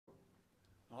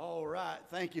All right.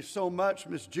 Thank you so much,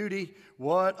 Miss Judy.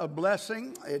 What a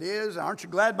blessing it is. Aren't you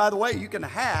glad, by the way, you can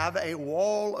have a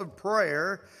wall of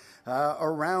prayer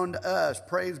around us.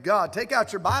 Praise God. Take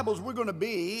out your Bibles. We're going to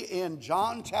be in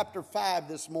John chapter 5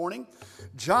 this morning.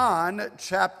 John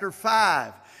chapter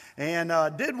 5. And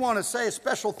did want to say a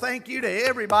special thank you to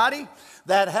everybody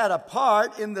that had a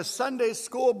part in the Sunday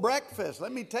school breakfast.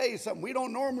 Let me tell you something. We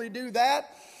don't normally do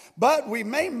that. But we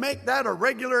may make that a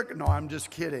regular. No, I'm just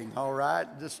kidding. All right.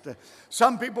 Just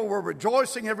some people were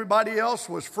rejoicing. Everybody else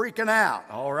was freaking out.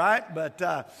 All right. But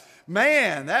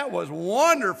man, that was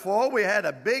wonderful. We had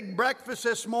a big breakfast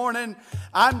this morning.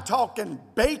 I'm talking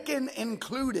bacon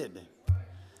included.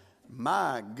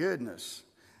 My goodness.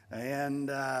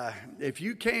 And if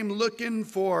you came looking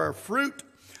for fruit,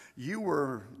 you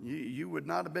would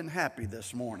not have been happy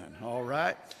this morning. All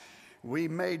right. We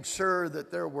made sure that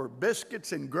there were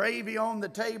biscuits and gravy on the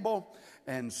table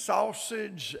and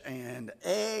sausage and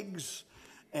eggs.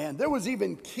 And there was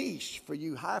even quiche for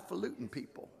you highfalutin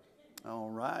people. All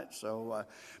right. So,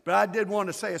 but I did want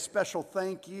to say a special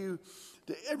thank you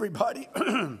to everybody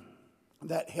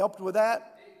that helped with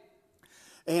that.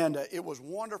 And it was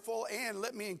wonderful. And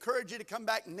let me encourage you to come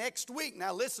back next week.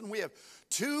 Now, listen, we have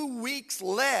 2 weeks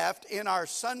left in our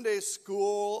Sunday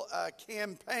school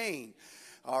campaign.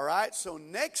 All right, so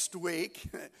next week,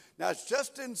 now it's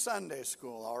just in Sunday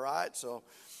school, all right? So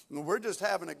we're just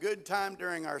having a good time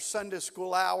during our Sunday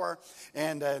school hour,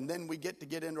 and then we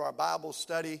get into our Bible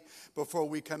study before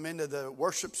we come into the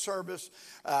worship service.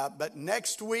 But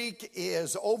next week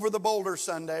is Over the Boulder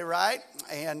Sunday, right?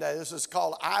 And this is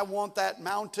called I Want That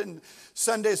Mountain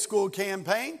Sunday School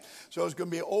Campaign. So it's going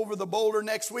to be Over the Boulder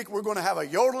next week. We're going to have a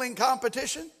yodeling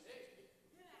competition.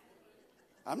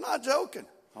 I'm not joking,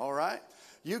 all right?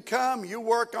 You come, you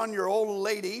work on your old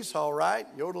ladies, all right,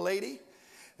 yodel lady,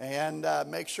 and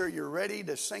make sure you're ready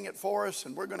to sing it for us,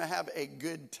 and we're going to have a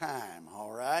good time,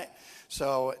 all right?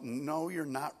 So, no, you're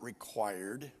not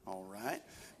required, all right?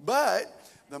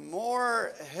 But the more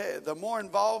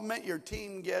involvement your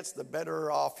team gets, the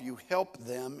better off you help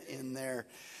them in their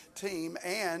team.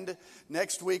 And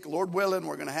next week, Lord willing,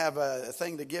 we're going to have a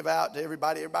thing to give out to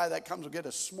everybody. Everybody that comes will get a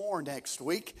s'more next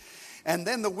week. And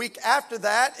then the week after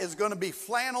that is going to be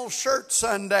Flannel Shirt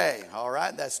Sunday. All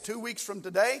right, that's 2 weeks from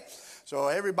today. So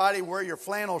everybody wear your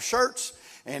flannel shirts.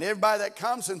 And everybody that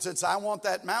comes, since it's I Want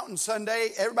That Mountain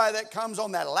Sunday, everybody that comes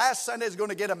on that last Sunday is going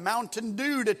to get a Mountain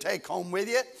Dew to take home with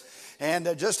you.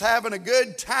 And just having a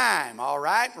good time, all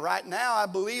right? Right now, I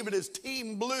believe it is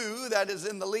Team Blue that is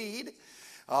in the lead.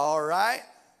 All right.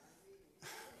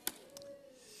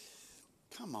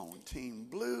 Come on, Team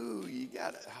Blue. You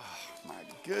got it. Oh, my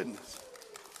goodness.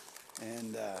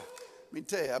 And let me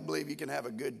tell you, I believe you can have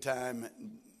a good time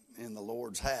in the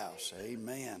Lord's house.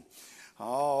 Amen.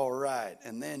 All right.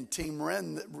 And then Team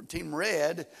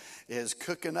Red is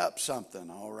cooking up something.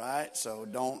 All right. So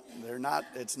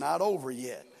it's not over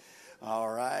yet. All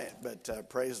right, but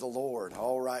praise the Lord.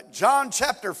 All right, John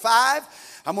chapter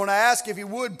 5. I'm going to ask if you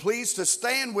would please to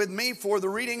stand with me for the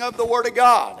reading of the Word of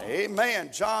God. Amen.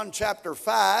 John chapter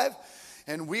 5,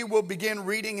 and we will begin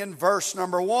reading in verse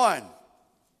number 1.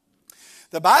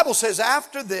 The Bible says,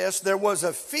 after this there was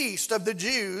a feast of the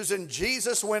Jews, and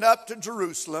Jesus went up to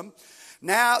Jerusalem.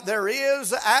 Now there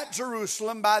is at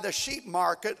Jerusalem by the sheep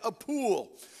market a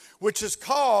pool, which is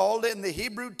called in the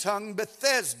Hebrew tongue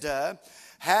Bethesda,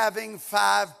 having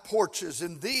 5 porches.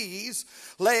 In these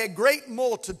lay a great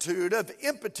multitude of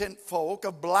impotent folk,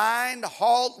 of blind,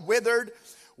 halt, withered,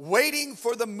 waiting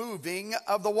for the moving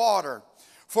of the water.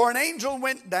 For an angel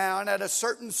went down at a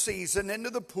certain season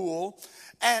into the pool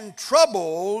and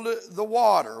troubled the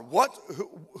water.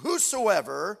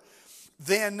 Whosoever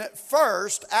then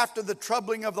first, after the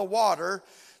troubling of the water,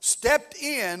 stepped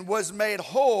in was made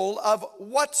whole of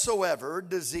whatsoever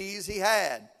disease he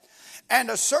had. And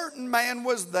a certain man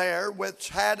was there which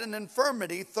had an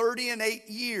infirmity 38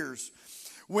 years.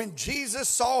 When Jesus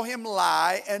saw him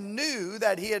lie and knew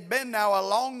that he had been now a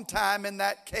long time in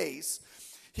that case,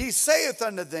 he saith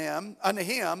unto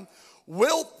him,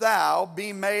 Wilt thou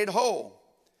be made whole?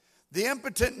 The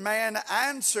impotent man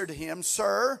answered him,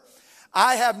 Sir,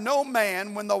 I have no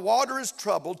man when the water is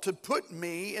troubled to put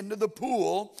me into the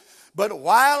pool, but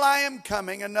while I am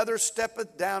coming, another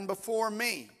steppeth down before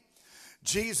me.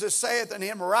 Jesus saith unto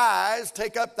him, Rise,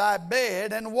 take up thy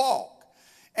bed, and walk.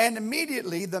 And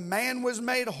immediately the man was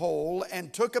made whole,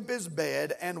 and took up his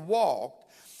bed, and walked.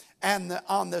 And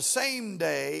on the same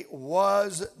day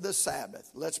was the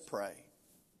Sabbath. Let's pray.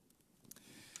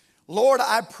 Lord,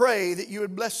 I pray that you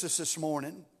would bless us this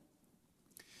morning.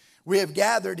 We have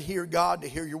gathered here, God, to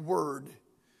hear your word.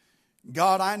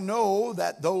 God, I know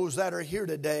that those that are here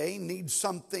today need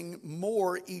something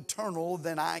more eternal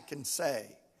than I can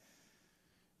say.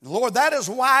 Lord, that is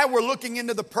why we're looking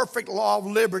into the perfect law of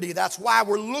liberty. That's why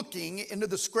we're looking into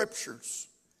the Scriptures.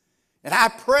 And I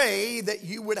pray that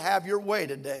you would have your way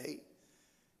today.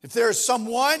 If there is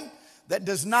someone that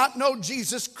does not know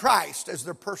Jesus Christ as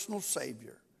their personal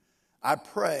Savior, I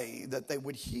pray that they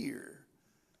would hear,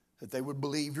 that they would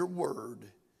believe your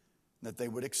word, that they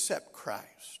would accept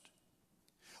Christ.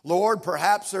 Lord,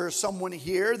 perhaps there is someone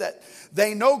here that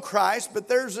they know Christ, but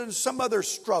there's some other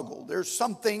struggle. There's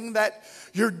something that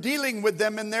you're dealing with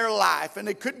them in their life, and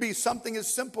it could be something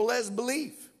as simple as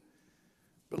belief.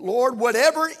 But Lord,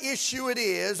 whatever issue it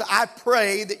is, I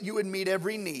pray that you would meet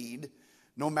every need,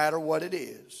 no matter what it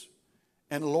is.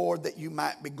 And Lord, that you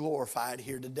might be glorified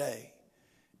here today.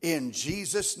 In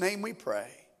Jesus' name we pray.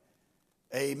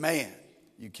 Amen.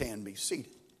 You can be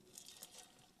seated.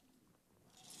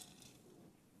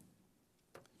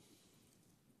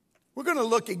 We're going to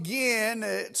look again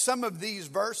at some of these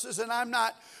verses, and I'm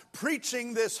not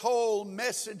preaching this whole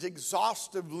message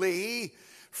exhaustively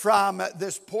from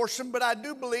this portion, but I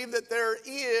do believe that there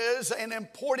is an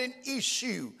important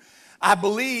issue. I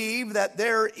believe that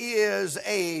there is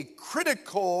a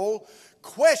critical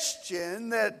question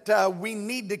that we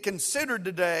need to consider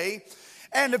today.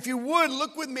 And if you would,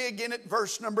 look with me again at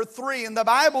verse number 3. And the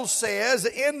Bible says,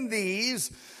 in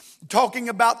these, talking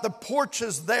about the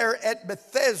porches there at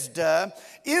Bethesda,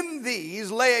 in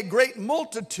these lay a great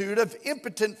multitude of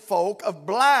impotent folk, of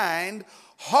blind,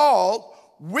 halt,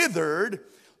 withered,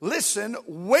 listen,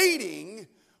 waiting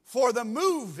for the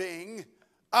moving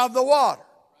of the water.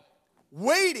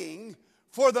 Waiting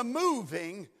for the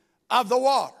moving of the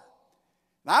water.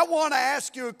 Now, I want to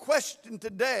ask you a question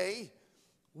today.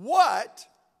 What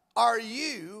are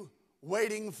you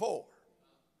waiting for?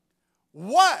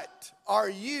 What are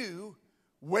you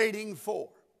waiting for?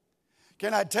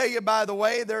 Can I tell you, by the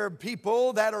way, there are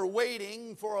people that are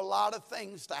waiting for a lot of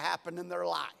things to happen in their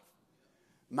life.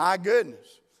 My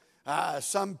goodness.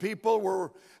 Some people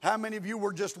were, how many of you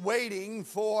were just waiting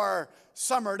for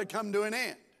summer to come to an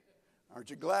end? Aren't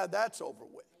you glad that's over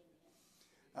with?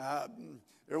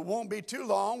 It won't be too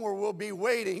long where we'll be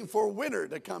waiting for winter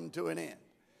to come to an end.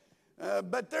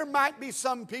 But there might be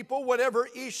some people, whatever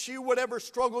issue, whatever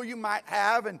struggle you might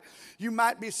have, and you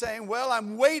might be saying, well,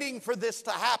 I'm waiting for this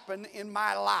to happen in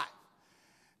my life.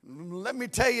 Let me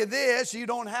tell you this, you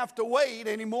don't have to wait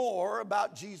anymore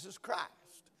about Jesus Christ.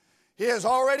 He has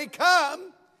already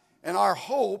come, and our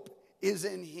hope is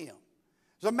in Him.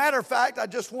 As a matter of fact, I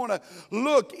just want to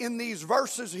look in these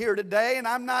verses here today, and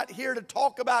I'm not here to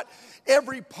talk about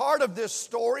every part of this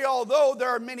story, although there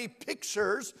are many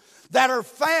pictures that are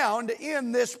found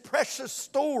in this precious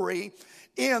story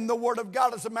in the Word of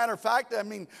God. As a matter of fact, I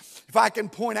mean, if I can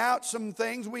point out some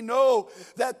things, we know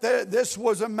that this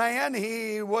was a man.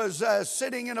 He was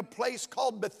sitting in a place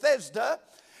called Bethesda,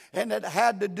 and it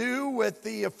had to do with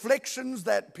the afflictions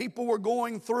that people were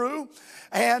going through,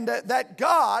 and that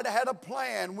God had a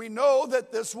plan. We know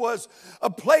that this was a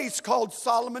place called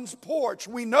Solomon's Porch.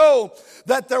 We know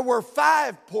that there were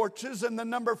 5 porches, and the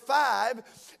number 5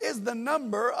 is the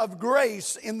number of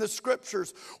grace in the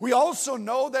Scriptures. We also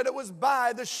know that it was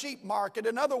by the sheep market.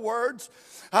 In other words,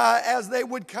 as they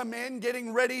would come in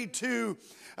getting ready to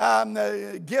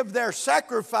give their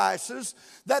sacrifices,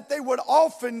 that they would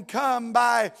often come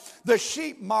by the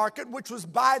sheep market, which was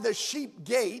by the sheep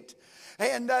gate.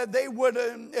 And they would,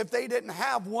 if they didn't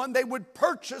have one, they would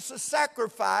purchase a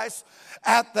sacrifice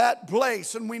at that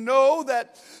place. And we know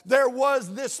that there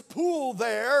was this pool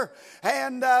there,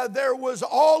 and there was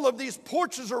all of these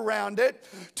porches around it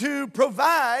to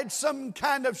provide some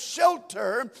kind of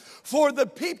shelter for the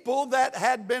people that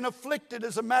had been afflicted.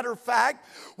 As a matter of fact,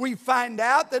 we find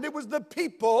out that it was the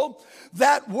people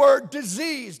that were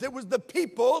diseased. It was the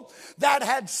people that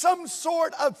had some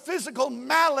sort of physical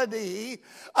malady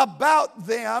about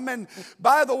them. And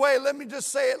by the way, let me just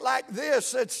say it like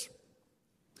this. It's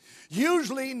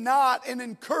usually not an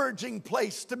encouraging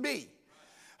place to be.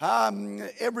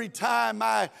 Every time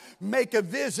I make a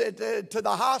visit to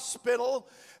the hospital,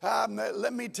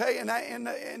 let me tell you,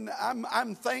 and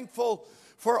I'm thankful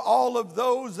for all of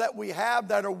those that we have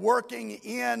that are working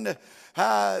in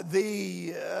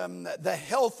the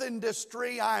health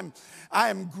industry.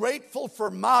 I'm grateful for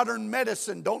modern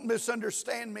medicine. Don't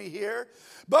misunderstand me here.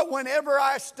 But whenever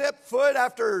I step foot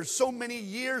after so many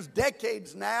years,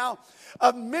 decades now,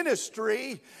 of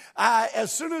ministry,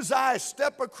 as soon as I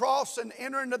step across and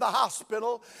enter into the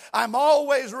hospital, I'm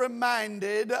always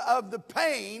reminded of the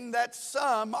pain that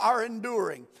some are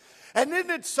enduring. And isn't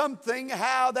it something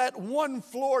how that one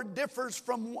floor differs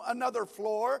from another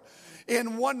floor?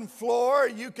 In one floor,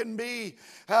 you can be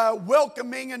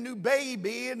welcoming a new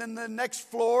baby, and in the next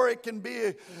floor, it can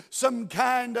be some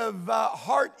kind of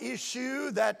heart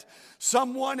issue that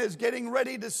someone is getting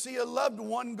ready to see a loved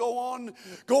one go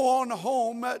on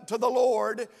home to the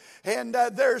Lord. And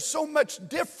there's so much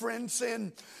difference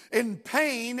in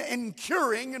pain and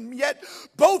curing, and yet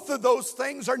both of those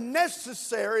things are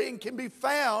necessary and can be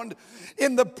found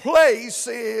in the place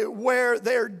where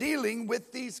they're dealing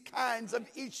with these kinds of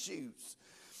issues.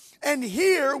 And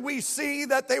here we see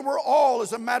that they were all,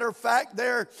 as a matter of fact,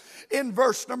 there in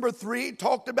verse number 3,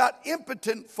 talked about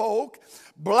impotent folk,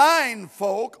 blind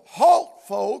folk, halt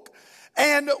folk,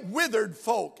 and withered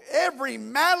folk. Every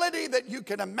malady that you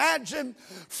can imagine,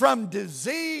 from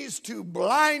disease to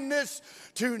blindness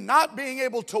to not being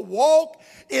able to walk,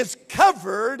 is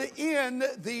covered in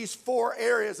these 4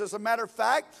 areas. As a matter of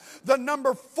fact, the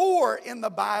number 4 in the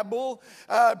Bible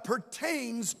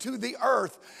pertains to the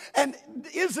earth. And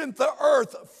isn't the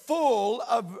earth full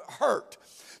of hurt?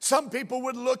 Some people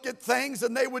would look at things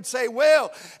and they would say,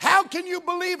 well, how can you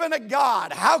believe in a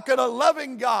God? How could a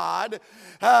loving God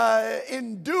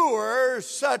endure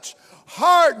such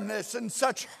hardness and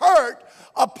such hurt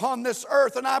upon this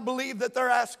earth? And I believe that they're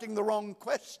asking the wrong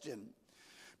question,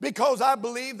 because I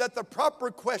believe that the proper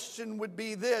question would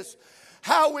be this: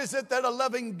 how is it that a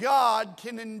loving God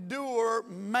can endure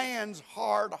man's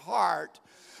hard heart?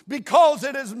 Because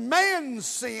it is man's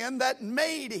sin that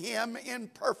made him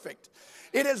imperfect.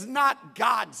 It is not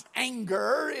God's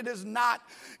anger. It is not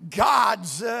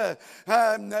God's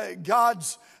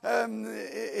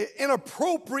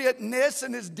inappropriateness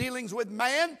in his dealings with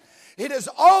man. It has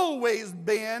always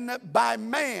been by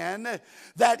man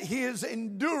that he is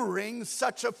enduring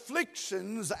such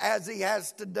afflictions as he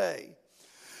has today.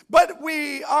 But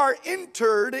we are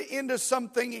entered into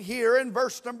something here in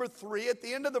verse number 3 at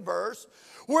the end of the verse,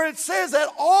 where it says that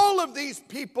all of these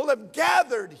people have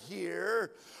gathered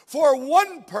here for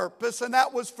one purpose, and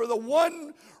that was for the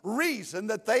one reason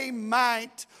that they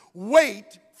might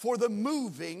wait for the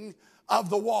moving of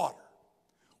the water.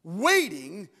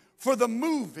 Waiting for the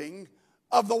moving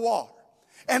of the water.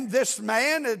 And this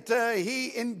man,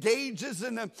 he engages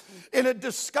in a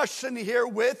discussion here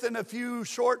with, in a few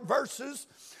short verses,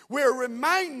 we're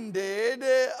reminded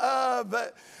of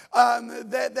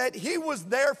that he was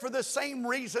there for the same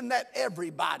reason that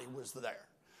everybody was there.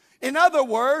 In other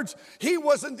words, he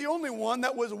wasn't the only one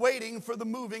that was waiting for the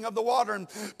moving of the water. And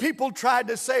people tried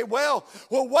to say, well,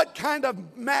 what kind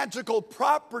of magical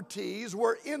properties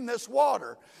were in this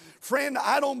water? Friend,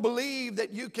 I don't believe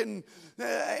that you can,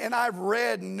 and I've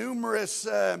read numerous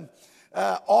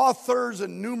authors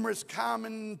and numerous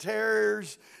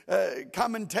commentators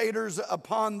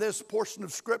upon this portion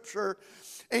of Scripture.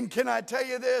 And can I tell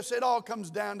you this? It all comes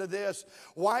down to this.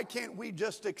 Why can't we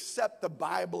just accept the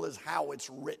Bible as how it's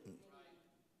written?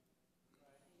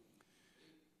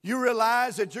 You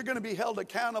realize that you're going to be held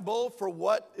accountable for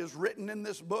what is written in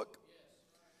this book?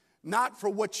 Not for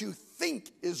what you think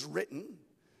is written.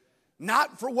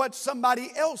 Not for what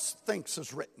somebody else thinks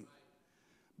is written.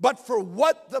 But for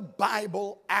what the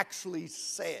Bible actually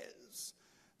says.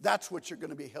 That's what you're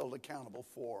going to be held accountable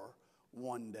for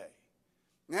one day.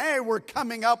 Hey, we're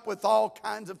coming up with all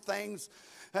kinds of things.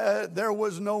 There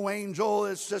was no angel.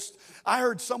 It's just, I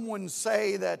heard someone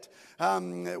say that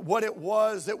what it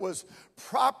was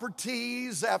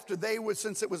properties after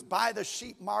since it was by the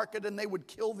sheep market, and they would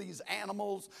kill these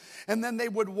animals, and then they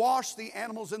would wash the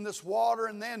animals in this water,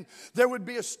 and then there would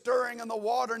be a stirring in the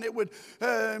water, and it would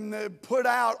put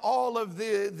out all of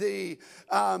the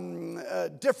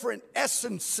different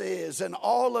essences and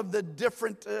all of the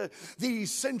different, the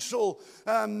essential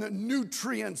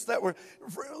nutrients that were,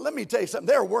 let me tell you something,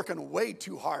 they're working way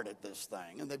too hard at this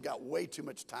thing, and they've got way too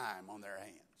much time on their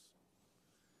hands.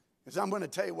 Because I'm going to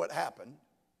tell you what happened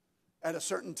at a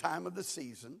certain time of the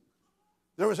season.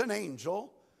 There was an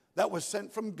angel that was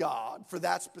sent from God for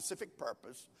that specific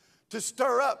purpose, to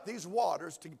stir up these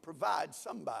waters to provide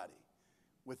somebody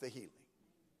with a healing.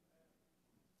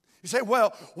 You say,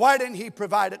 well, why didn't he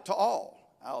provide it to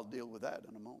all? I'll deal with that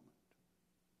in a moment.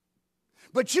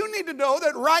 But you need to know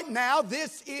that right now,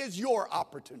 this is your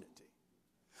opportunity.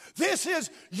 This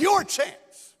is your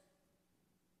chance.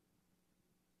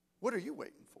 What are you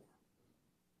waiting for?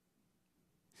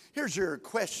 Here's your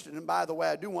question. And by the way,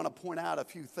 I do want to point out a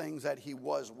few things that he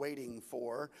was waiting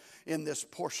for in this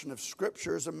portion of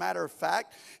Scripture. As a matter of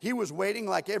fact, he was waiting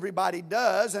like everybody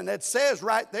does. And it says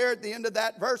right there at the end of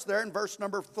that verse there in verse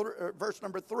number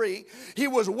 3, he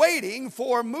was waiting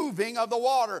for moving of the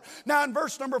water. Now in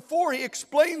verse number 4, he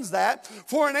explains that.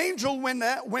 For an angel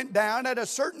went down at a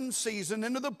certain season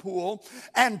into the pool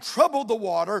and troubled the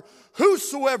water.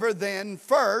 Whosoever then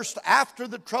first, after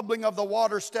the troubling of the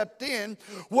water, stepped in,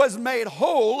 was made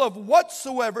whole of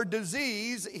whatsoever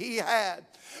disease he had.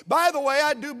 By the way,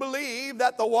 I do believe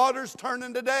that the water's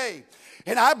turning today.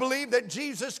 And I believe that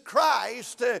Jesus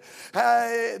Christ,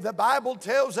 the Bible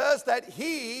tells us that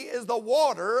He is the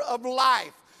water of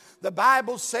life. The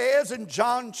Bible says in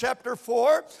John chapter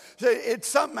 4, it's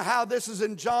somehow this is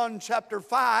in John chapter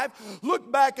 5.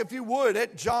 Look back if you would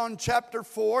at John chapter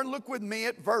 4 and look with me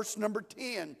at verse number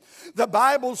 10. The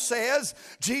Bible says,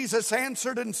 Jesus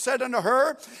answered and said unto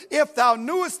her, if thou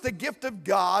knewest the gift of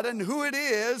God and who it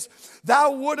is,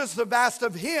 thou wouldest have asked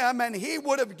of Him and He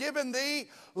would have given thee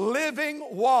living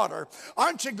water.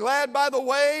 Aren't you glad, by the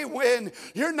way, when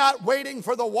you're not waiting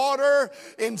for the water,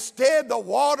 instead the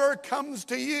water comes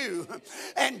to you.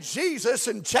 And Jesus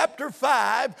in chapter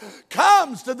 5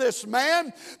 comes to this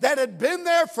man that had been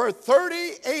there for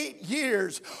 38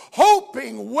 years,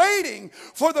 hoping, waiting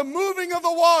for the moving of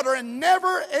the water and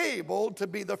never able to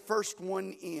be the first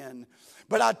one in.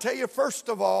 But I tell you, first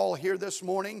of all, here this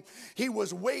morning, he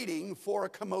was waiting for a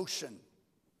commotion.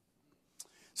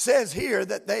 Says here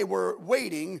that they were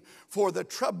waiting for the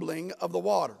troubling of the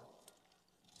water.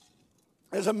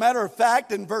 As a matter of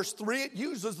fact, in verse 3, it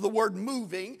uses the word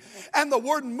moving. And the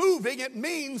word moving, it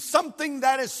means something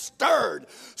that is stirred,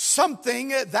 something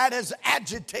that is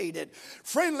agitated.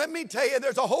 Friend, let me tell you,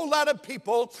 there's a whole lot of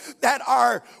people that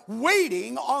are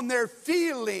waiting on their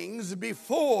feelings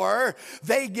before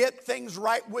they get things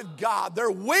right with God. They're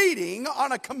waiting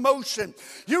on a commotion.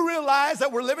 You realize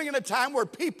that we're living in a time where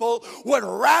people would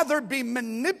rather be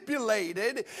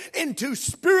manipulated into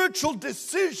spiritual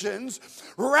decisions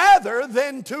rather than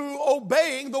to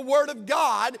obeying the Word of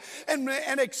God and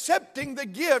accepting the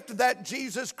gift that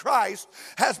Jesus Christ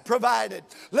has provided.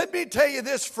 Let me tell you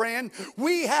this, friend.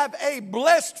 We have a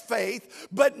blessed faith,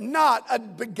 but not a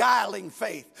beguiling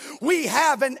faith. We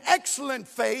have an excellent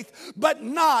faith, but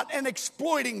not an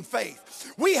exploiting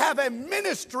faith. We have a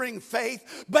ministering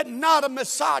faith, but not a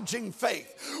massaging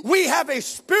faith. We have a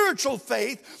spiritual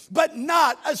faith, but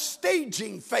not a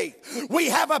staging faith. We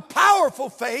have a powerful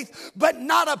faith, but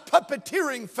not a puppeteering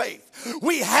faith.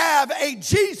 We have a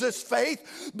Jesus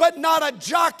faith, but not a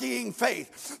jockeying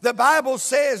faith. The Bible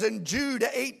says in Jude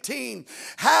 18,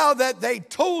 how that they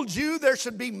told you there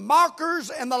should be mockers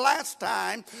in the last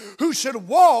time who should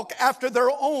walk after their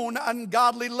own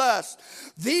ungodly lust.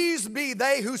 These be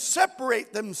they who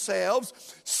separate themselves,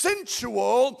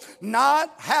 sensual,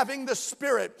 not having the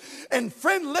Spirit. And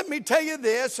friend, let me tell you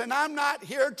this, and I'm not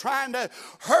here trying to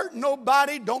hurt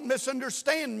nobody, don't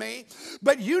misunderstand me,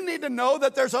 but you need to know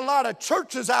that there's a lot of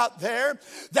churches out there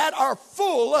that are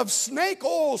full of snake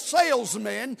oil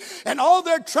salesmen, and all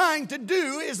they're trying to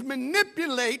do is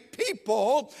manipulate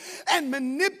people and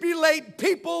manipulate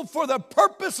people for the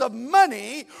purpose of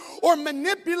money, or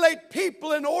manipulate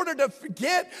people in order to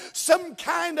get some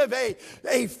kind of a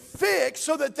fix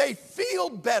so that they feel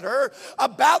better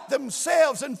about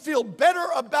themselves and feel better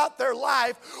about their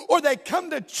life, or they come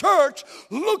to church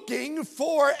looking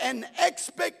for an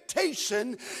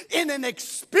expectation in an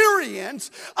experience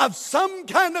of some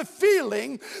kind of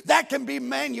feeling that can be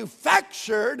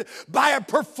manufactured by a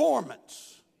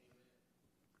performance.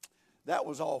 That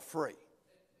was all free.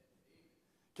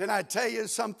 Can I tell you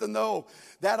something though?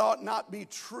 That ought not be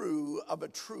true of a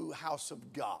true house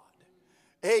of God.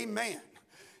 Amen.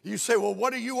 You say, well,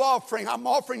 what are you offering? I'm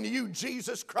offering to you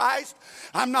Jesus Christ.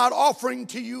 I'm not offering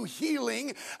to you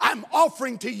healing. I'm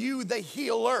offering to you the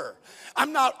healer.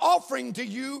 I'm not offering to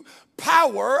you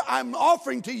power. I'm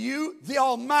offering to you the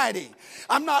Almighty.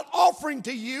 I'm not offering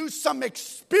to you some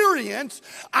experience.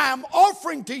 I'm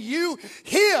offering to you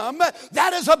Him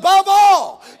that is above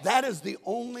all. That is the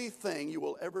only thing you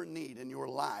will ever need in your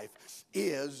life,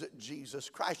 is Jesus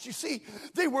Christ. You see,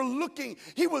 he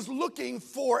was looking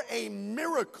for a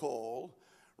miracle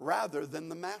rather than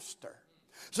the master.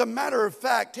 As a matter of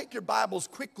fact, take your Bibles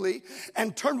quickly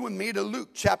and turn with me to Luke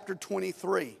chapter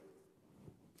 23.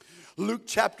 Luke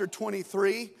chapter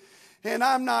 23, And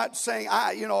I'm not saying,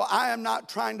 I am not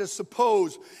trying to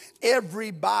suppose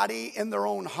everybody in their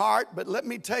own heart. But let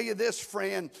me tell you this,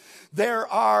 friend. There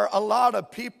are a lot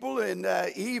of people, and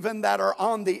even that are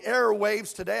on the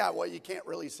airwaves today. Well, you can't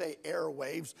really say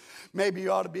airwaves. Maybe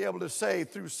you ought to be able to say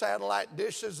through satellite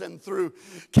dishes and through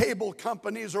cable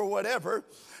companies or whatever.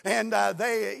 And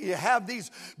you have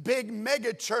these big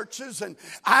mega churches. And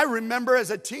I remember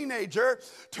as a teenager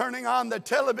turning on the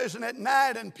television at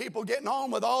night and people getting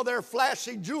home with all their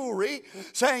flashy jewelry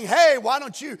saying, hey, why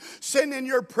don't you send in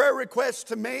your prayer requests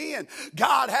to me? And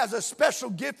God has a special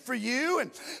gift for you.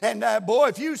 And boy,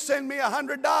 if you send me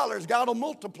 $100, God will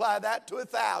multiply that to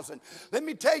 1,000. Let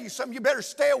me tell you something. You better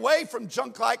stay away from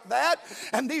junk like that.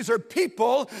 And these are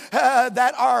people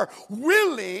that are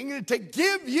willing to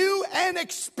give you an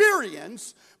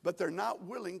experience, but they're not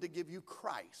willing to give you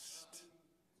Christ.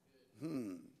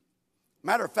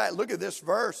 Matter of fact, look at this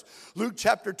verse. Luke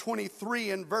chapter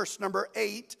 23 and verse number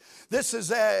 8. This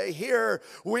is here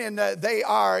when they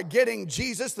are getting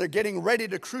Jesus. They're getting ready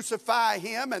to crucify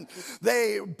him.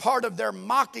 And part of their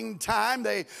mocking time,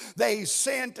 they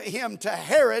sent him to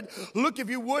Herod. Look if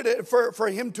you would, for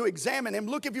him to examine him.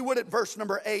 Look if you would at verse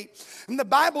number 8. And the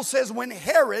Bible says, when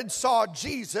Herod saw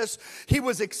Jesus, he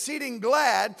was exceeding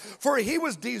glad, for he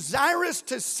was desirous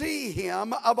to see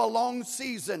him of a long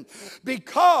season,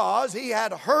 because he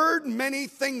had heard many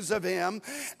things of him,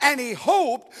 and he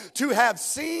hoped to have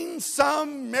seen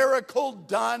some miracle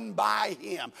done by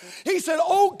him. He said,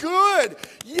 oh good,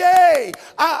 yay,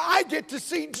 I get to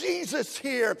see Jesus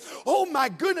here. Oh my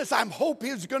goodness, I hope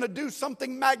he's going to do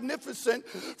something magnificent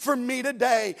for me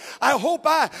today. I hope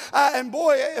and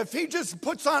boy, if he just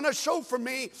puts on a show for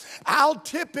me, I'll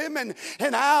tip him and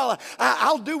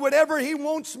I'll do whatever he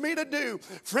wants me to do.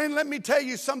 Friend, let me tell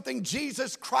you something.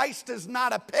 Jesus Christ is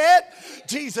not a pet.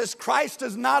 Jesus Christ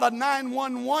is not a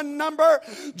 911 number.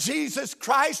 Jesus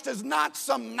Christ is not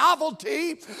some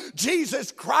novelty.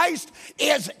 Jesus Christ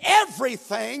is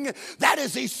everything that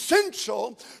is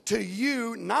essential to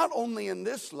you, not only in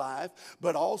this life,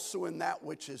 but also in that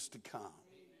which is to come.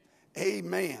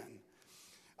 Amen.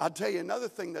 I'll tell you another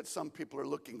thing that some people are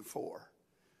looking for.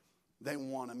 They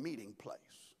want a meeting place.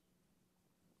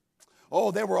 Oh,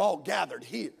 they were all gathered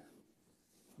here.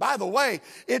 By the way,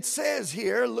 it says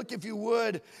here, look if you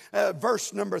would,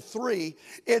 verse number 3.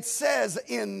 It says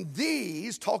in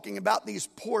these, talking about these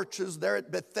porches there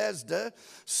at Bethesda,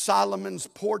 Solomon's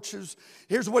porches.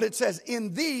 Here's what it says.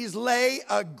 In these lay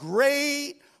a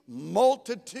great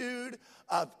multitude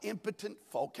of impotent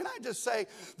folk. Can I just say,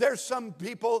 there's some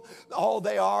people, all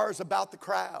they are is about the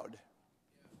crowd.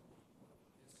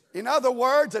 In other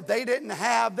words, if they didn't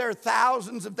have their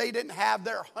thousands, if they didn't have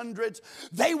their hundreds,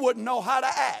 they wouldn't know how to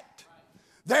act.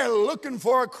 They're looking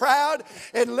for a crowd.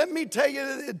 And let me tell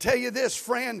you this,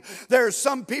 friend. There are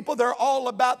some people, they're all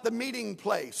about the meeting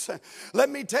place. Let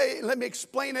me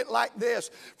explain it like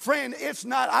this. Friend, it's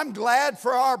not, I'm glad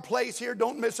for our place here.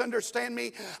 Don't misunderstand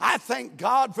me. I thank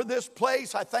God for this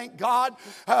place. I thank God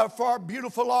for our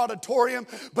beautiful auditorium.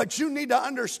 But you need to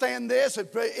understand this.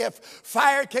 If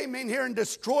fire came in here and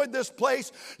destroyed this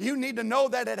place, you need to know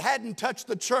that it hadn't touched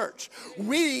the church.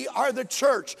 We are the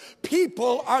church.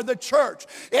 People are the church.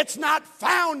 It's not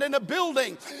found in a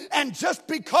building. And just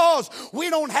because we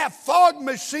don't have fog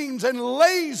machines and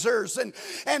lasers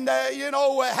and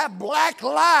have black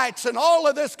lights and all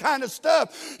of this kind of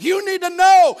stuff, you need to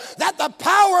know that the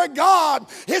power of God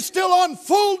is still on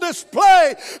full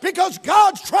display, because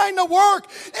God's trying to work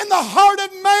in the heart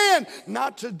of man,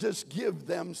 not to just give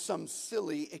them some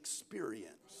silly experience.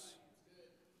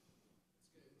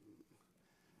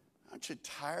 Aren't you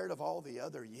tired of all the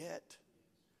other yet?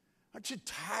 Aren't you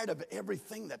tired of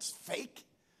everything that's fake?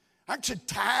 Aren't you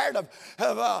tired of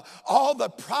all the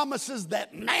promises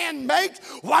that man makes?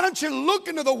 Why don't you look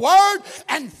into the Word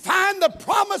and find the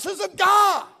promises of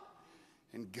God?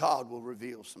 And God will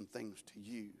reveal some things to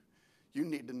you. You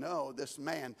need to know this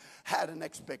man had an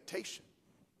expectation,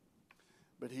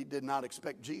 but he did not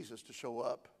expect Jesus to show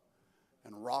up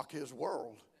and rock his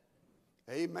world.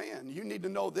 Amen. You need to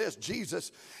know this.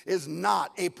 Jesus is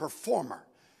not a performer.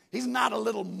 He's not a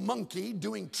little monkey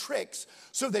doing tricks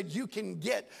so that you can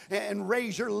get and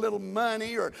raise your little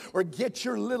money or get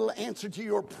your little answer to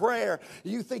your prayer.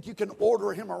 You think you can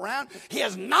order him around? He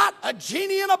is not a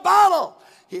genie in a bottle.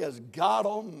 He is God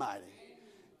Almighty.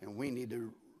 And we need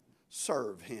to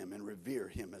serve him and revere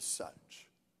him as such.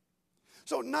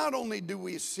 So not only do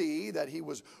we see that he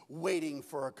was waiting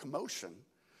for a commotion,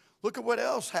 look at what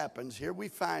else happens here. We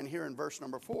find here in verse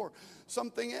number 4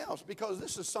 something else, because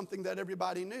this is something that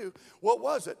everybody knew. What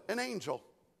was it? An angel.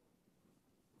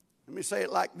 Let me say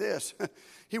it like this.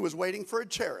 He was waiting for a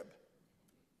cherub.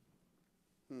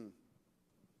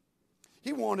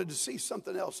 He wanted to see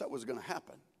something else that was going to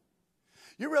happen.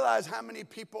 You realize how many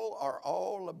people are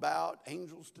all about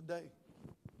angels today?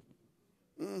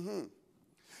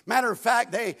 Matter of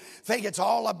fact, they think it's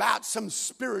all about some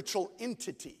spiritual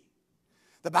entity.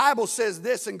 The Bible says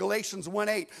this in Galatians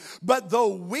 1:8, but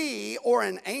though we or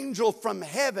an angel from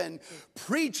heaven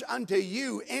preach unto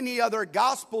you any other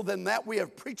gospel than that we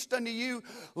have preached unto you,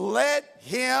 let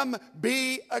him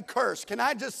be accursed. Can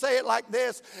I just say it like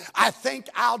this? I think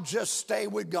I'll just stay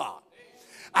with God.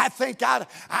 I think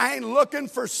I ain't looking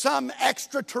for some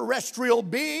extraterrestrial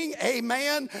being.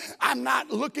 Amen. I'm not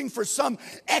looking for some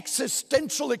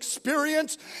existential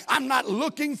experience. I'm not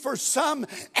looking for some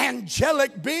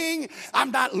angelic being.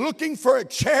 I'm not looking for a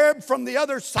cherub from the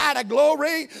other side of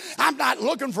glory. I'm not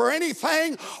looking for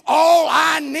anything. All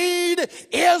I need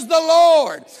is the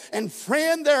Lord. And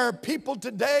friend, there are people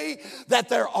today that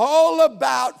they're all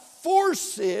about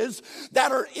forces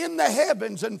that are in the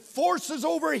heavens and forces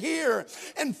over here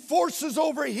and forces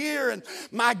over here. And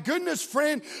my goodness,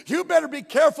 friend, you better be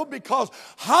careful, because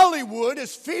Hollywood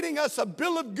is feeding us a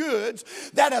bill of goods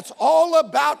that it's all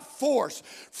about force.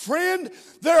 Friend,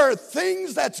 there are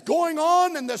things that's going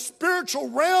on in the spiritual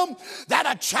realm that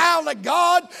a child of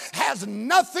God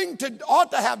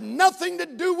ought to have nothing to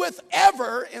do with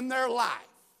ever in their life.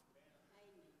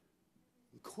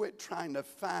 Quit trying to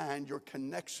find your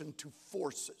connection to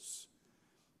forces.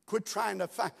 Quit trying to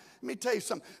find. Let me tell you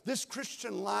something. This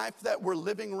Christian life that we're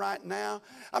living right now,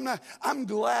 I'm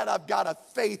glad I've got a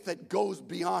faith that goes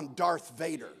beyond Darth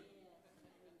Vader.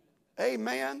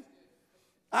 Amen.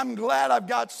 I'm glad I've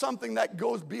got something that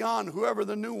goes beyond whoever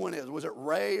the new one is. Was it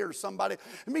Ray or somebody?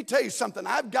 Let me tell you something.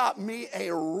 I've got me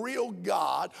a real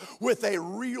God with a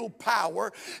real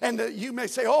power. And you may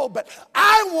say, oh, but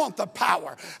I want the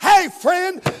power. Hey,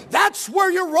 friend, that's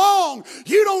where you're wrong.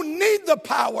 You don't need the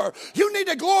power. You need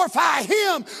to glorify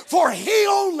Him, for He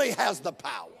only has the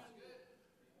power.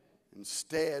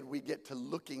 Instead, we get to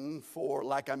looking for,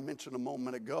 like I mentioned a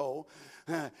moment ago,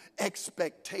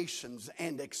 expectations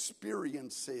and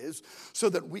experiences so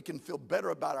that we can feel better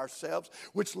about ourselves,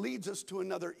 which leads us to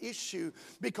another issue,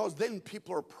 because then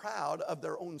people are proud of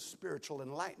their own spiritual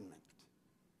enlightenment.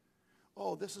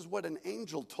 Oh, this is what an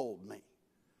angel told me.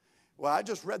 Well, I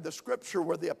just read the scripture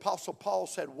where the Apostle Paul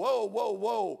said, whoa, whoa,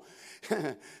 whoa.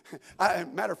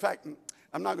 Matter of fact,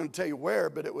 I'm not going to tell you where,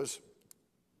 but it was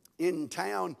in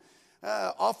town.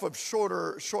 Off of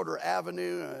Shorter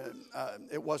Avenue.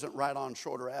 It wasn't right on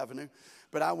Shorter Avenue,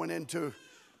 but I went into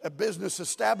a business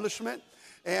establishment,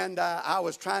 and I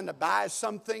was trying to buy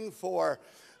something for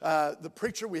the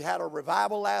preacher. We had a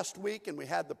revival last week, and we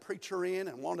had the preacher in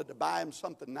and wanted to buy him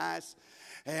something nice.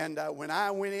 And when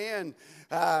I went in,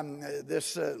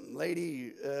 this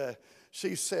lady,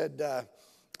 she said,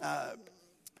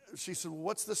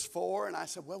 what's this for? And I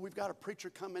said, well, we've got a preacher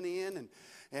coming in,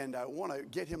 and I want to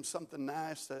get him something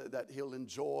nice that he'll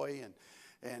enjoy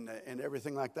and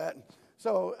everything like that.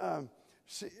 So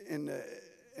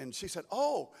she said,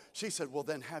 oh, she said, well,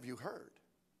 then have you heard?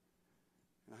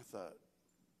 And I thought,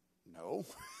 no.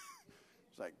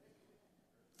 It's like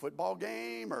football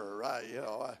game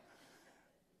or,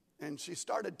 and she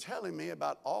started telling me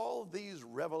about all these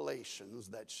revelations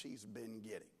that she's been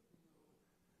getting.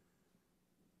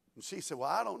 And she said, well,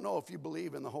 I don't know if you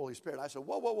believe in the Holy Spirit. I said,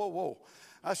 whoa, whoa, whoa, whoa.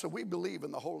 I said, we believe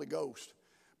in the Holy Ghost,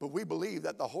 but we believe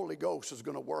that the Holy Ghost is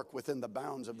going to work within the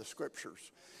bounds of the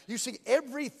Scriptures. You see,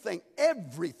 everything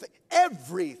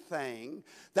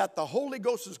that the Holy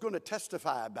Ghost is going to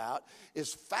testify about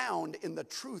is found in the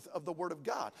truth of the Word of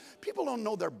God. People don't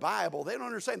know their Bible. They don't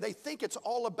understand. They think it's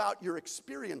all about your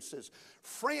experiences.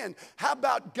 Friend, how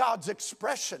about God's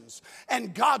expressions?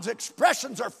 And God's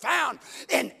expressions are found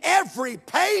in every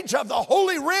page of the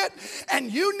Holy Writ.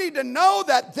 And you need to know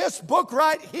that this book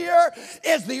right here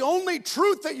is the only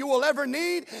truth that you will ever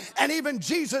need. And even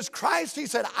Jesus Christ, He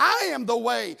said, I am the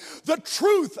way, the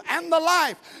truth, and the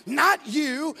life. Not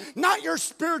you, not your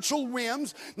spiritual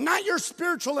whims, not your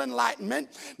spiritual enlightenment,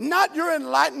 not your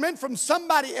enlightenment from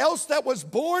somebody else that was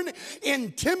born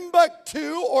in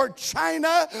Timbuktu or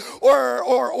China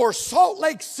or Salt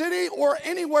Lake City or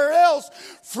anywhere else.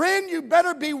 Friend, you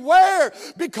better beware,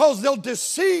 because they'll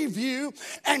deceive you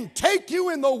and take you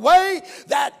in the way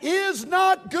that is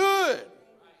not good.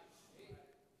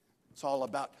 It's all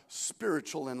about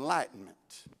spiritual enlightenment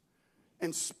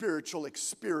and spiritual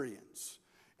experience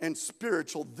and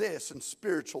spiritual this and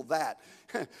spiritual that.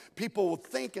 People will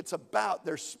think it's about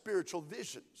their spiritual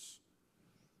visions.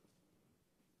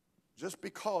 Just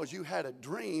because you had a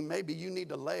dream, maybe you need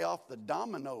to lay off the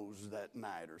dominoes that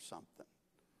night or something.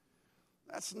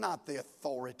 That's not the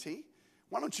authority.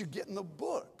 Why don't you get in the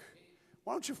book?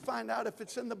 Why don't you find out if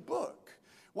it's in the book?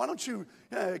 Why don't you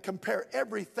compare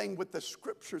everything with the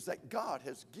scriptures that God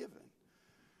has given?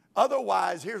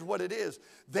 Otherwise, here's what it is.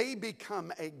 They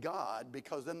become a God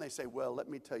because then they say, well, let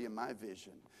me tell you my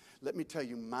vision. Let me tell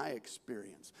you my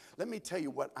experience. Let me tell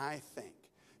you what I think.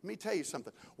 Let me tell you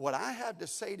something. What I have to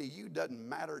say to you doesn't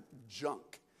matter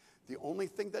junk. The only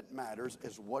thing that matters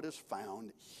is what is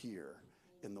found here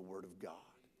in the Word of God.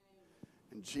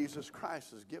 And Jesus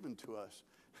Christ is given to us.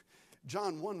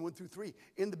 John 1, 1 through 3.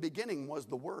 In the beginning was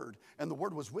the Word, and the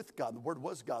Word was with God. The Word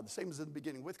was God, the same as in the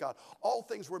beginning with God. All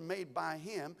things were made by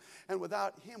Him, and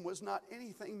without Him was not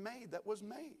anything made that was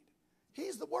made.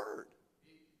 He's the Word.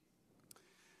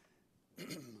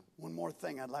 One more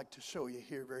thing I'd like to show you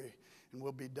here, and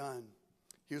we'll be done.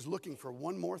 He was looking for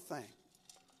one more thing.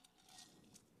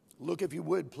 Look, if you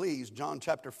would, please, John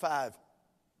chapter 5,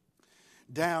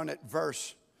 down at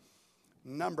verse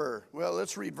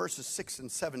let's read verses 6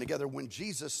 and 7 together. When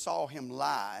Jesus saw him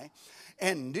lie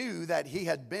and knew that he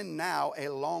had been now a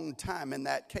long time in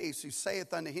that case, he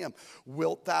saith unto him,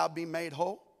 wilt thou be made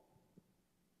whole?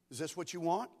 Is this what you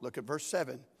want? Look at verse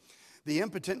 7. The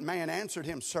impotent man answered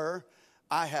him, Sir,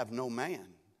 I have no man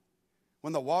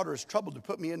when the water is troubled to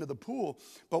put me into the pool,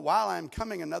 but while I am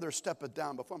coming, another steppeth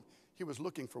down before him. He was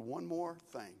looking for one more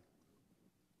thing.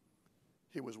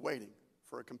 He was waiting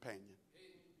for a companion.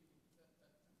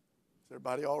 Is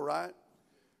everybody all right?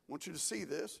 I want you to see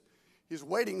this. He's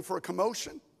waiting for a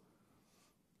commotion.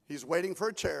 He's waiting for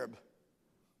a cherub.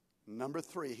 Number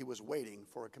 3, he was waiting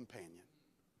for a companion.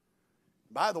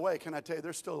 By the way, can I tell you,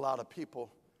 there's still a lot of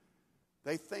people,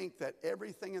 they think that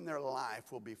everything in their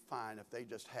life will be fine if they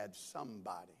just had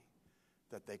somebody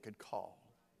that they could call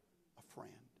a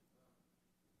friend.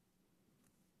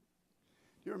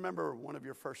 Do you remember one of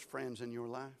your first friends in your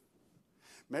life?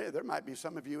 Maybe there might be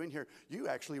some of you in here, you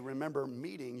actually remember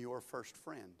meeting your first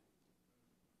friend.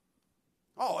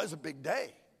 Oh, it was a big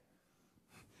day.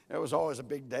 It was always a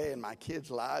big day in my kids'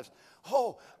 lives.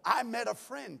 Oh, I met a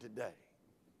friend today.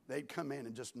 They'd come in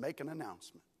and just make an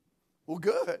announcement. Well,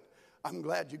 good. I'm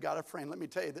glad you got a friend. Let me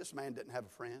tell you, this man didn't have a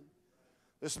friend.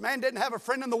 This man didn't have a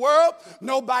friend in the world.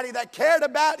 Nobody that cared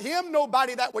about him.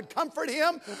 Nobody that would comfort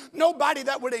him. Nobody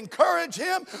that would encourage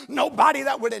him. Nobody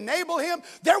that would enable him.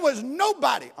 There was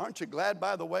nobody. Aren't you glad,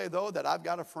 by the way, though, that I've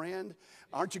got a friend?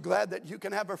 Aren't you glad that you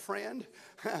can have a friend?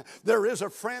 There is a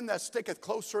friend that sticketh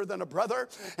closer than a brother.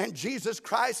 And Jesus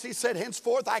Christ, he said,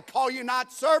 henceforth I call you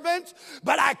not servants,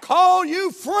 but I call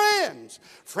you friends.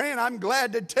 Friend, I'm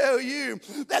glad to tell you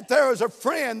that there is a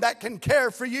friend that can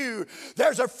care for you.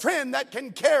 There's a friend that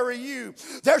can carry you.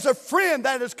 There's a friend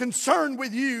that is concerned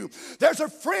with you. There's a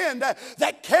friend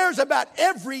that cares about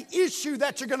every issue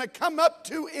that you're going to come up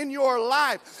to in your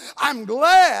life. I'm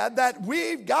glad that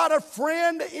we've got a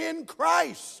friend in Christ.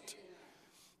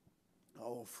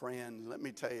 Oh, friend, let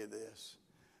me tell you this.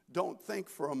 Don't think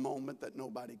for a moment that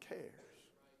nobody cares.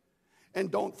 And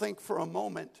don't think for a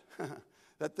moment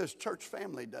that this church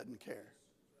family doesn't care.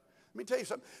 Let me tell you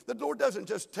something. The Lord doesn't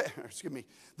just tell,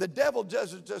 the devil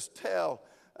doesn't just tell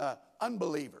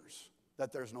unbelievers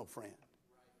that there's no friend.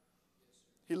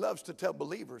 He loves to tell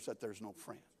believers that there's no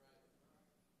friend.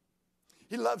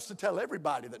 He loves to tell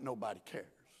everybody that nobody cares.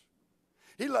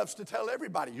 He loves to tell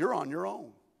everybody, you're on your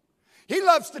own. He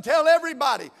loves to tell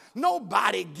everybody,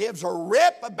 nobody gives a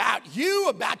rip about you,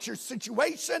 about your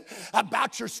situation,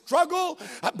 about your struggle,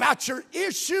 about your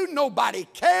issue. Nobody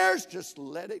cares. Just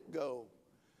let it go.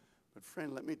 But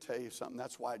friend, let me tell you something.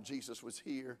 That's why Jesus was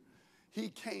here. He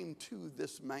came to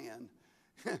this man.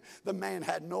 The man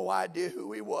had no idea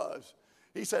who he was.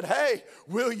 He said, hey,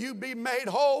 will you be made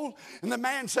whole? And the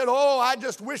man said, oh, I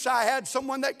just wish I had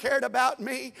someone that cared about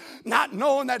me. Not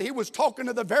knowing that he was talking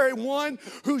to the very one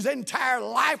whose entire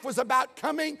life was about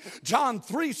coming. John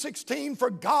 3:16, for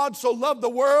God so loved the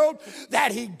world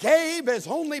that he gave his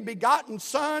only begotten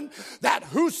son, that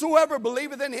whosoever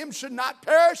believeth in him should not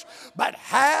perish, but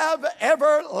have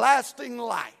everlasting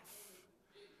life.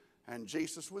 And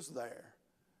Jesus was there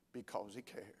because he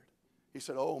cared. He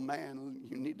said, oh man,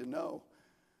 you need to know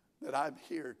that I'm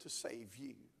here to save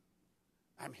you.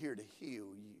 I'm here to heal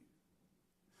you.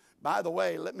 By the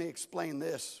way, let me explain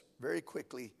this very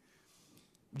quickly.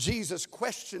 Jesus'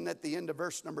 question at the end of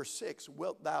verse number 6,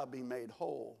 wilt thou be made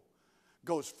whole,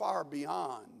 goes far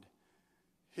beyond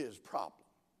his problem.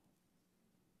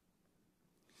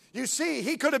 You see,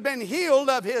 he could have been healed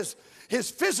of his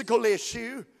physical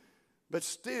issue, but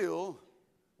still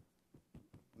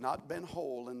not been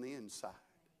whole in the inside.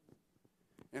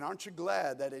 And aren't you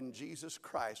glad that in Jesus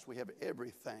Christ we have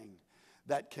everything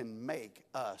that can make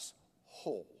us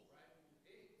whole?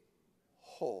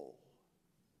 Whole.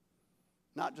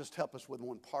 not just help us with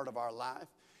one part of our life.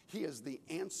 He is the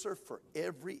answer for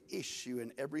every issue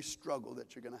and every struggle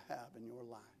that you're going to have in your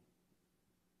life.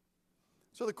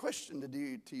 So the question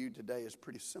to you today is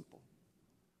pretty simple.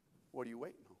 What are you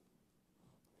waiting on?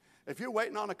 If you're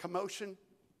waiting on a commotion,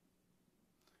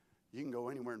 you can go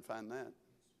anywhere and find that.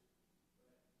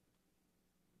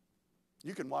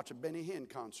 You can watch a Benny Hinn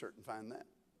concert and find that.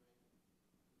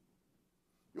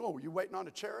 Oh, you waiting on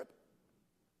a cherub?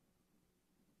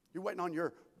 You're waiting on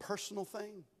your personal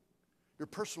thing, your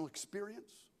personal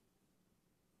experience?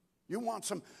 You want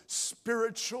some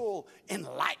spiritual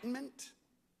enlightenment?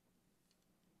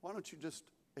 Why don't you just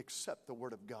accept the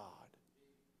Word of God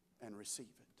and receive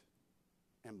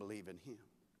it and believe in Him?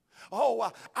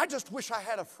 Oh, I just wish I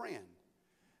had a friend.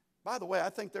 By the way, I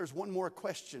think there's one more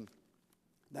question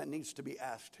that needs to be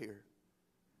asked here.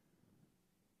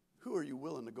 Who are you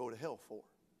willing to go to hell for?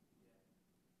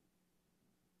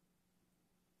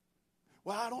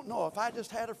 Well, I don't know. If I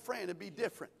just had a friend, it'd be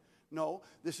different. No,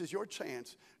 this is your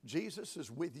chance. Jesus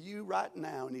is with you right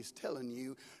now, and He's telling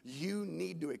you, you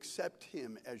need to accept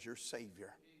Him as your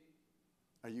Savior.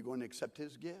 Are you going to accept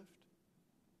His gift?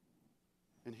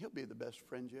 And He'll be the best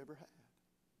friend you ever had.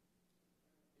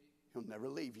 He'll never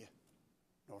leave you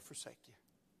nor forsake you.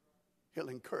 He'll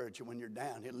encourage you when you're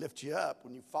down. He'll lift you up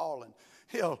when you fall, and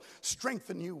He'll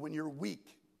strengthen you when you're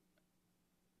weak.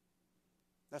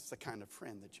 That's the kind of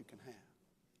friend that you can have.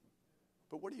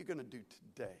 But what are you going to do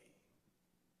today?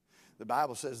 The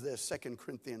Bible says this, 2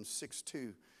 Corinthians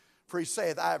 6:2. For He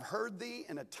saith, I have heard thee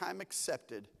in a time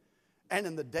accepted, and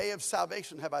in the day of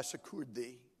salvation have I succored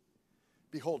thee.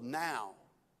 Behold, now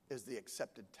is the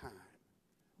accepted time.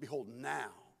 Behold,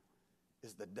 now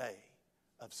is the day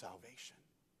of salvation.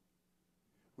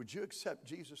 Would you accept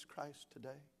Jesus Christ today?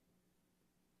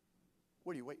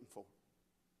 What are you waiting for?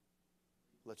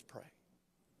 Let's pray.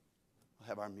 We'll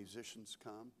have our musicians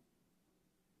come.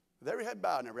 With every head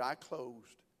bowed and every eye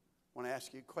closed, I want to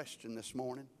ask you a question this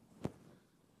morning.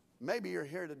 Maybe you're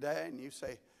here today and you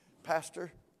say,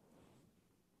 Pastor,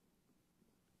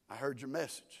 I heard your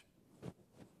message.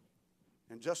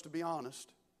 And just to be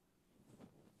honest,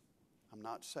 I'm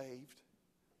not saved.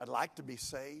 I'd like to be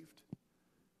saved.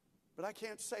 But I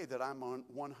can't say that I'm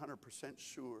 100%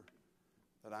 sure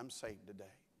that I'm saved today.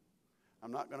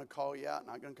 I'm not going to call you out,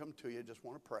 not going to come to you. I just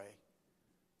want to pray.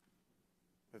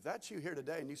 If that's you here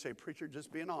today and you say, Preacher,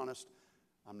 just being honest,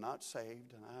 I'm not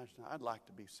saved and I'd like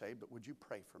to be saved, but would you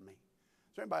pray for me?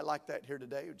 Is there anybody like that here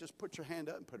today? Just put your hand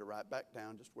up and put it right back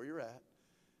down just where you're at.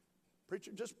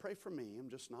 Preacher, just pray for me. I'm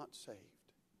just not saved.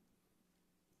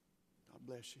 God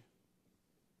bless you.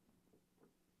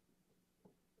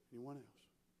 Anyone else?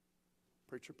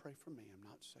 Preacher, pray for me. I'm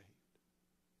not saved.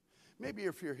 Maybe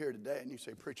if you're here today and you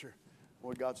say, Preacher,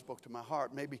 boy, God spoke to my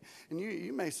heart. Maybe, and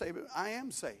you may say, but I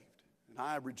am saved, and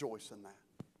I rejoice in that.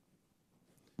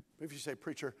 But if you say,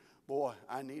 Preacher, boy,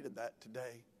 I needed that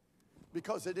today,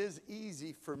 because it is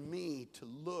easy for me to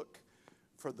look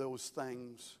for those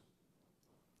things.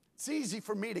 It's easy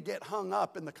for me to get hung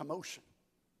up in the commotion.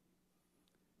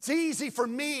 It's easy for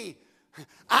me.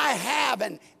 I have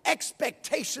an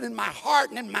expectation in my heart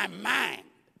and in my mind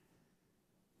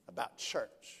about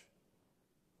church.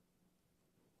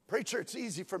 Preacher, it's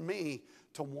easy for me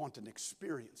to want an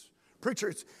experience. Preacher,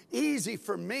 it's easy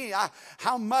for me.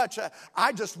 How much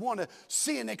I just want to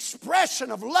see an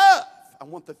expression of love. I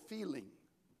want the feeling.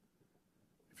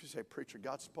 If you say, Preacher,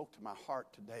 God spoke to my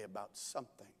heart today about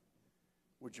something,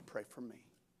 would you pray for me?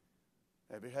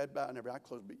 Every head bowed and every eye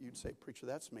closed, but you'd say, Preacher,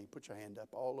 that's me. Put your hand up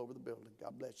all over the building.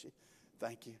 God bless you.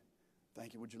 Thank you.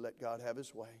 Thank you. Would you let God have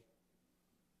His way?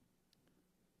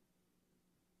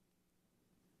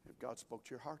 If God spoke to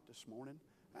your heart this morning,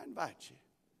 I invite you.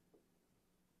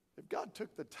 If God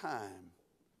took the time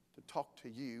to talk to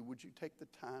you, would you take the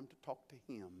time to talk to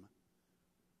Him?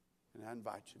 And I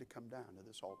invite you to come down to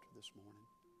this altar this morning.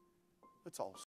 Let's all